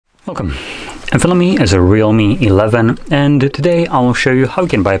Welcome. In front of me is a Realme 11, and today I will show you how you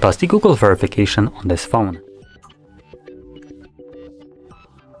can bypass the Google verification on this phone.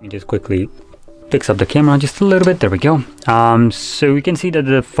 Let me just quickly fix up the camera just a little bit. There we go. So you can see that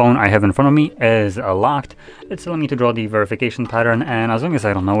the phone I have in front of me is locked. It's telling me to draw the verification pattern, and as long as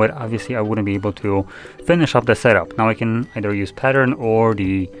I don't know it, obviously I wouldn't be able to finish up the setup. Now I can either use pattern or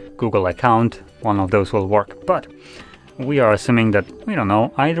the Google account. One of those will work, but we are assuming that we don't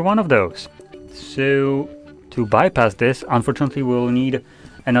know either one of those. So to bypass this, unfortunately, we'll need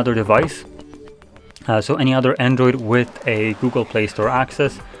another device. So any other Android with a Google Play Store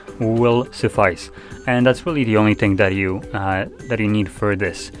access will suffice, and that's really the only thing that you need for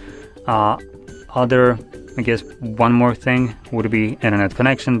this. I guess one more thing would be internet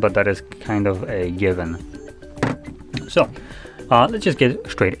connection, but that is kind of a given. So let's just get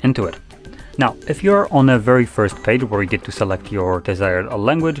straight into it. Now, if you're on the very first page where you get to select your desired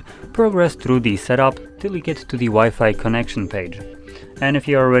language, progress through the setup till you get to the Wi-Fi connection page. And if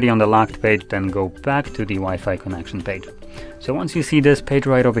you're already on the locked page, then go back to the Wi-Fi connection page. So once you see this page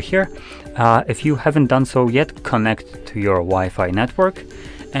right over here, if you haven't done so yet, connect to your Wi-Fi network.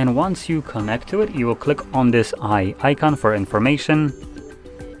 And once you connect to it, you will click on this eye icon for information.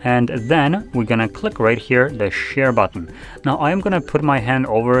 And then we're gonna click right here, the share button. Now I'm gonna put my hand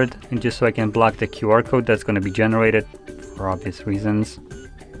over it, and just so I can block the QR code that's gonna be generated for obvious reasons.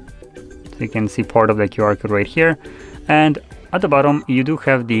 So you can see part of the QR code right here. And at the bottom, you do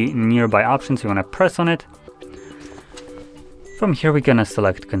have the nearby options. You wanna press on it. From here, we're gonna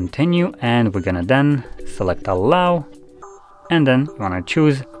select continue, and we're gonna then select allow. And then you wanna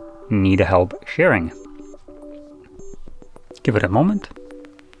choose need help sharing. Give it a moment.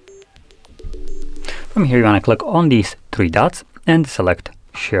 From here, you want to click on these three dots and select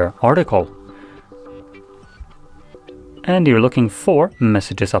Share Article. And you're looking for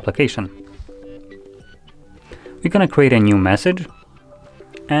Messages application. We're going to create a new message.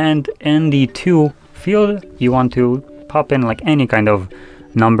 And in the To field, you want to pop in like any kind of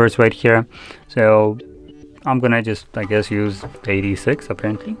numbers right here. So I'm going to just, I guess, use 86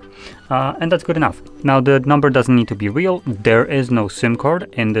 apparently. And that's good enough. Now the number doesn't need to be real. There is no SIM card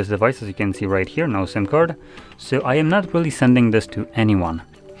in this device, as you can see right here, no SIM card. So I am not really sending this to anyone.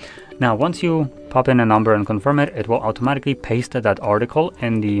 Now, once you pop in a number and confirm it, it will automatically paste that article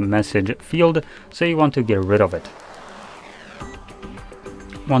in the message field. So you want to get rid of it.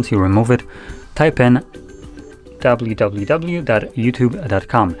 Once you remove it, type in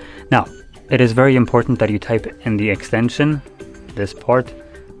www.youtube.com. Now, it is very important that you type in the extension, this part,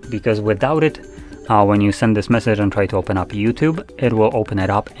 because without it, when you send this message and try to open up YouTube, it will open it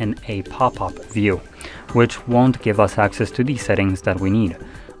up in a pop-up view, which won't give us access to the settings that we need.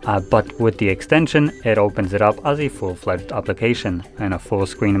 But with the extension, it opens it up as a full-fledged application in a full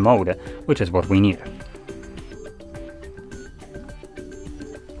screen mode, which is what we need.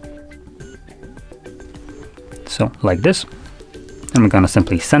 So like this, and we're gonna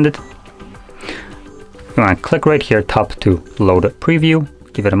simply send it. You want to click right here top to load preview,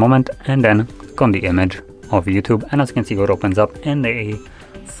 give it a moment, and then click on the image of YouTube, and as you can see, it opens up in a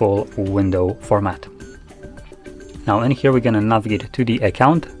full window format. Now in here, we're going to navigate to the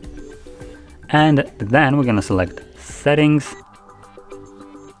account, and then we're going to select settings,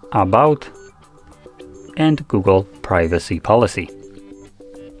 about, and Google privacy policy.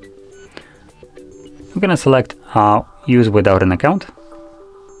 We're going to select use without an account.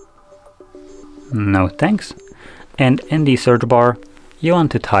 No thanks. And in the search bar, you want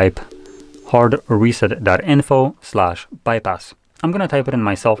to type HardReset.Info/bypass. I'm going to type it in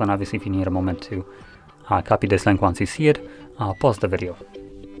myself, and obviously if you need a moment to copy this link once you see it, pause the video.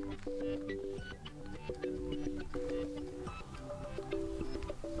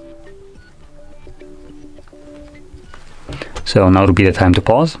 So now would be the time to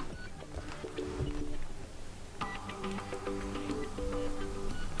pause.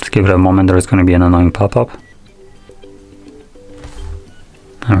 Give it a moment, there is going to be an annoying pop-up.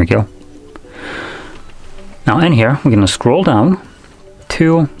 There we go. Now in here, we're going to scroll down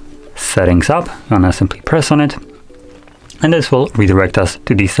to Settings Up. You want to simply press on it, and this will redirect us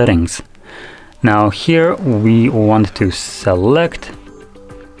to the settings. Now here we want to select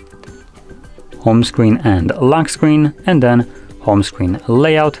home screen and lock screen, and then home screen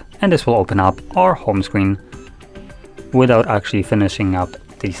layout, and this will open up our home screen without actually finishing up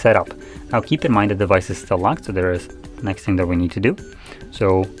the setup. Now keep in mind the device is still locked, so there is the next thing that we need to do.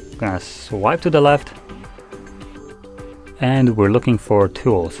 So I'm gonna swipe to the left, and we're looking for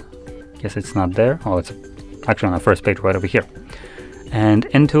tools. Guess it's not there. Oh, it's actually on the first page right over here. And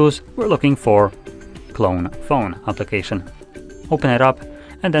in tools, we're looking for clone phone application. Open it up,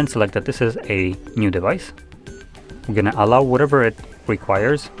 and then select that this is a new device. We're gonna allow whatever it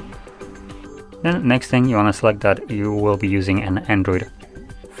requires. Then next thing, you wanna select that you will be using an Android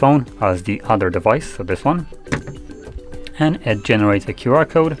phone as the other device, so this one. And it generates a QR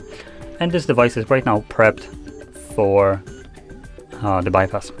code, and this device is right now prepped for the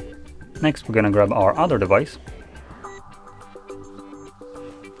bypass. Next, we're gonna grab our other device.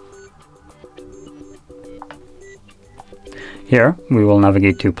 Here, we will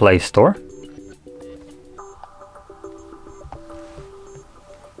navigate to Play Store.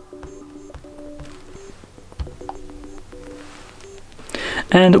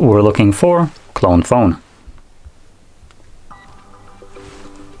 And we're looking for Clone Phone.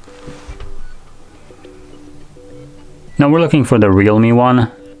 Now we're looking for the Realme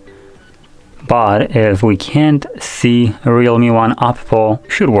one, but if we can't see a Realme one, Apple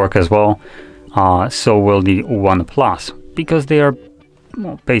should work as well. So will the OnePlus, because they are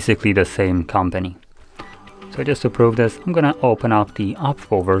basically the same company. So just to prove this, I'm gonna open up the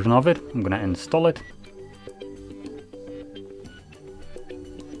Apple version of it. I'm gonna install it.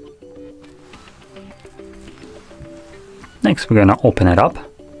 Next, we're gonna open it up.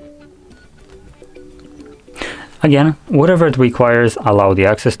 Again, whatever it requires, allow the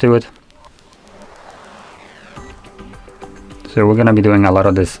access to it. So we're gonna be doing a lot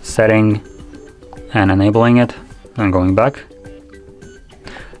of this setting and enabling it and going back.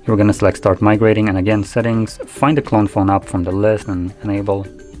 We're gonna select Start Migrating, and again, settings, find the Clone Phone app from the list and enable.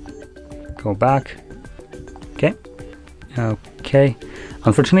 Go back. Okay. Okay.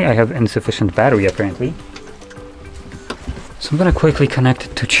 Unfortunately, I have insufficient battery apparently. So I'm gonna quickly connect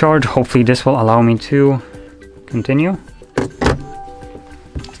it to charge. Hopefully this will allow me to continue.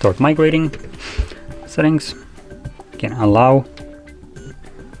 Start migrating. Settings. Again, allow.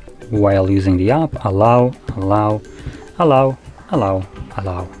 While using the app, allow, allow, allow, allow,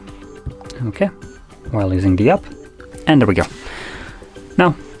 allow. Okay, while using the app. And there we go.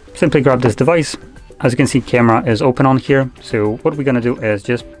 Now, simply grab this device. As you can see, camera is open on here. So what we're gonna do is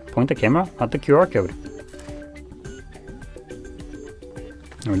just point the camera at the QR code.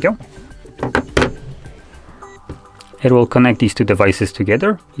 There we go. It will connect these two devices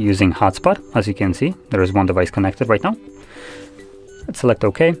together using hotspot. As you can see, there is one device connected right now. Let's select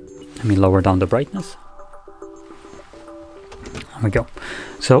OK. Let me lower down the brightness. There we go.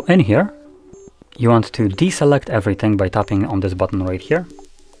 So in here, you want to deselect everything by tapping on this button right here,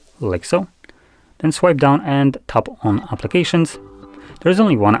 like so. Then swipe down and tap on Applications. There's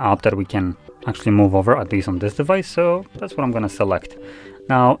only one app that we can actually move over, at least on this device, so that's what I'm going to select.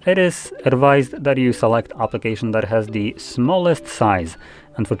 Now, it is advised that you select application that has the smallest size.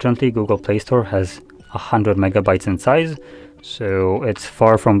 Unfortunately, Google Play Store has 100 megabytes in size, so it's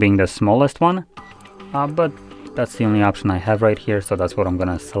far from being the smallest one, but that's the only option I have right here, so that's what I'm going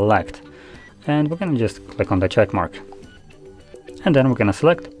to select. And we're going to just click on the check mark. And then we're going to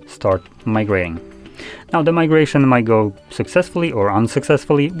select Start Migrating. Now, the migration might go successfully or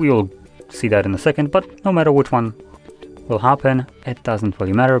unsuccessfully. We will see that in a second, but no matter which one will happen, it doesn't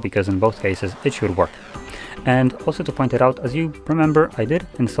really matter, because in both cases it should work. And also to point it out, as you remember, I did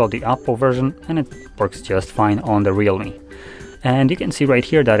install the Apple version and it works just fine on the Realme. And you can see right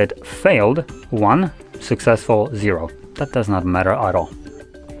here that it failed 1, successful 0. That does not matter at all,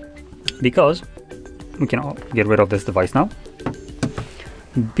 because we can get rid of this device now,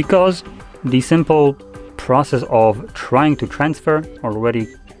 because the simple process of trying to transfer already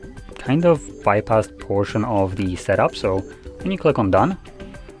kind of bypassed portion of the setup. So when you click on Done,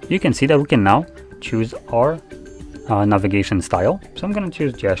 you can see that we can now choose our navigation style. So I'm going to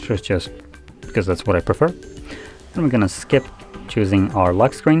choose gestures just because that's what I prefer. And we're going to skip choosing our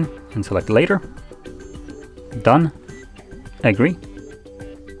lock screen and select Later. Done. Agree.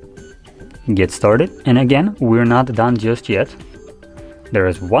 Get started. And again, we're not done just yet. There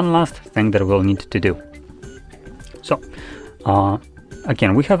is one last thing that we'll need to do. So,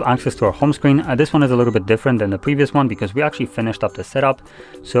 again, we have access to our home screen. This one is a little bit different than the previous one because we actually finished up the setup.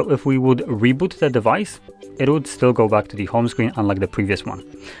 So if we would reboot the device, it would still go back to the home screen, unlike the previous one.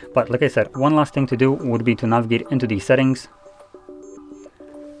 But like I said, one last thing to do would be to navigate into the settings.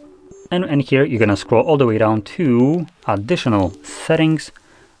 And in here, you're going to scroll all the way down to additional settings.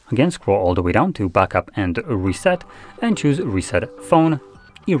 Again, scroll all the way down to backup and reset and choose reset phone,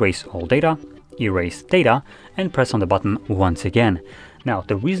 erase all data, erase data, and press on the button once again. Now,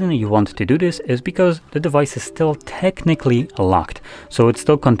 the reason you want to do this is because the device is still technically locked. So it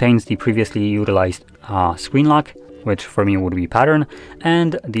still contains the previously utilized screen lock, which for me would be pattern,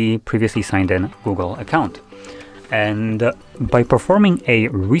 and the previously signed in Google account. And by performing a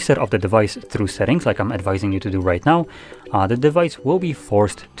reset of the device through settings, like I'm advising you to do right now, the device will be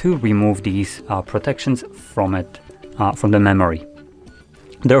forced to remove these protections from the memory,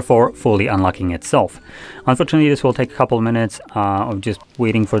 therefore fully unlocking itself. Unfortunately, this will take a couple minutes of just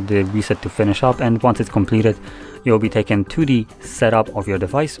waiting for the reset to finish up, and once it's completed, you'll be taken to the setup of your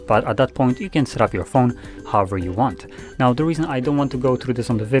device, but at that point you can set up your phone however you want. Now, the reason I don't want to go through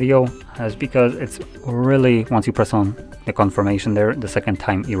this on the video is because it's really, once you press on the confirmation there, the second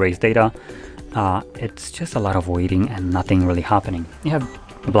time erase data, it's just a lot of waiting and nothing really happening. You have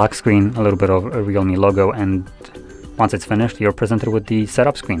a black screen, a little bit of a Realme logo, and once it's finished, you're presented with the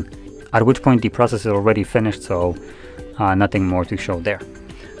setup screen, at which point the process is already finished, so nothing more to show there.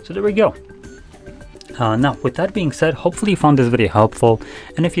 So there we go. Now, with that being said, hopefully you found this video helpful,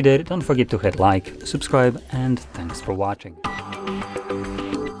 and if you did, don't forget to hit like, subscribe, and thanks for watching.